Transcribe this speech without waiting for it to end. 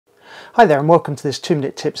Hi there and welcome to this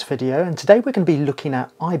 2-minute tips video, and today we're going to be looking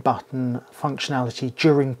at I button functionality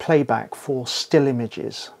during playback for still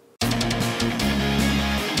images.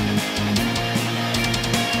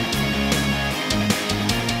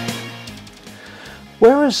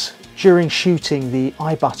 Whereas during shooting the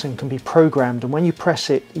I button can be programmed, and when you press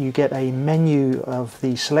it you get a menu of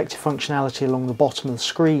the selected functionality along the bottom of the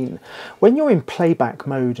screen. When you're in playback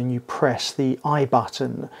mode and you press the I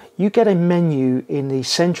button, you get a menu in the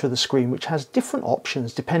center of the screen which has different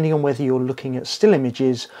options depending on whether you're looking at still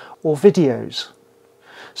images or videos.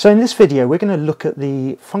 So in this video we're going to look at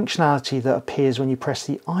the functionality that appears when you press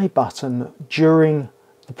the I button during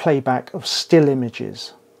the playback of still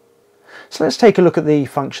images. So let's take a look at the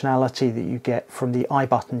functionality that you get from the I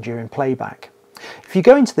button during playback. If you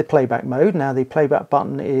go into the playback mode, now the playback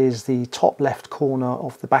button is the top left corner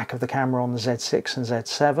of the back of the camera on the Z6 and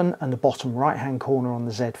Z7 and the bottom right hand corner on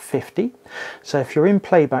the Z50. So if you're in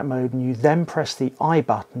playback mode and you then press the I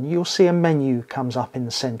button, you'll see a menu comes up in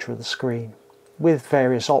the center of the screen with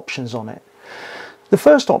various options on it. The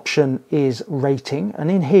first option is rating, and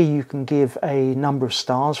in here you can give a number of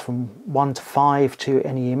stars from 1 to 5 to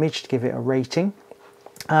any image to give it a rating.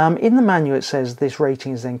 In the manual it says this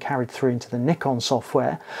rating is then carried through into the Nikon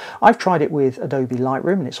software. I've tried it with Adobe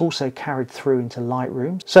Lightroom and it's also carried through into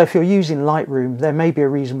Lightroom. So if you're using Lightroom, there may be a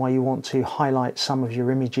reason why you want to highlight some of your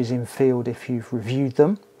images in field if you've reviewed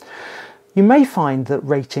them. You may find that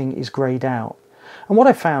rating is greyed out. And what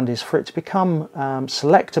I found is for it to become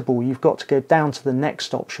selectable, you've got to go down to the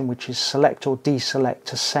next option, which is select or deselect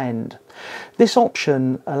to send. This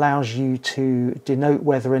option allows you to denote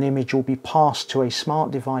whether an image will be passed to a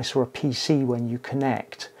smart device or a PC when you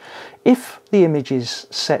connect. If the image is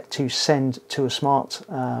set to send to a smart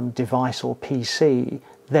device or PC,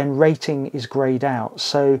 then rating is greyed out.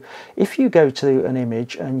 So if you go to an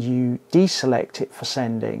image and you deselect it for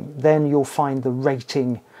sending, then you'll find the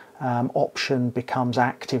rating option becomes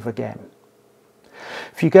active again.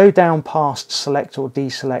 If you go down past select or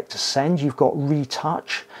deselect to send, you've got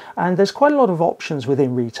retouch, and there's quite a lot of options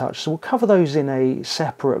within retouch, so we'll cover those in a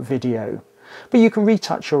separate video. But you can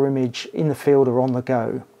retouch your image in the field or on the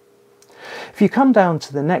go. If you come down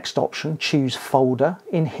to the next option, choose folder,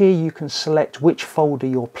 in here you can select which folder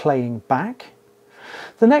you're playing back.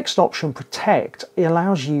 The next option, protect, it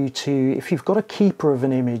allows you to, if you've got a keeper of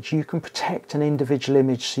an image, you can protect an individual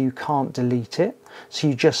image so you can't delete it. So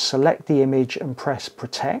you just select the image and press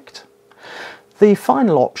protect. The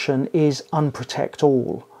final option is unprotect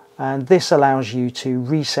all, and this allows you to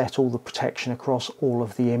reset all the protection across all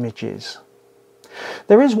of the images.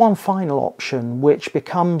 There is one final option which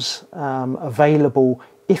becomes available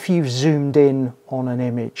if you've zoomed in on an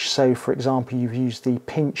image. So for example, you've used the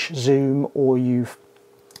pinch zoom, or you've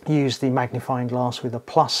used the magnifying glass with a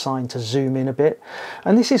plus sign to zoom in a bit,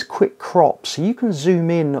 and this is quick crop. So you can zoom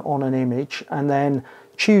in on an image and then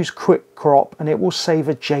choose quick crop, and it will save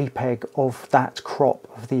a JPEG of that crop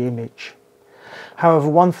of the image. However,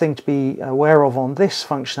 one thing to be aware of on this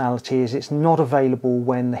functionality is it's not available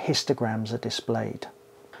when the histograms are displayed.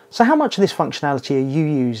 So how much of this functionality are you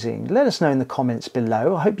using? Let us know in the comments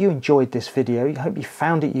below. I hope you enjoyed this video. I hope you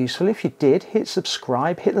found it useful. If you did, hit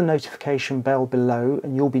subscribe, hit the notification bell below,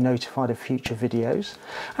 and you'll be notified of future videos.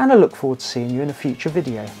 And I look forward to seeing you in a future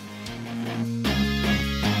video.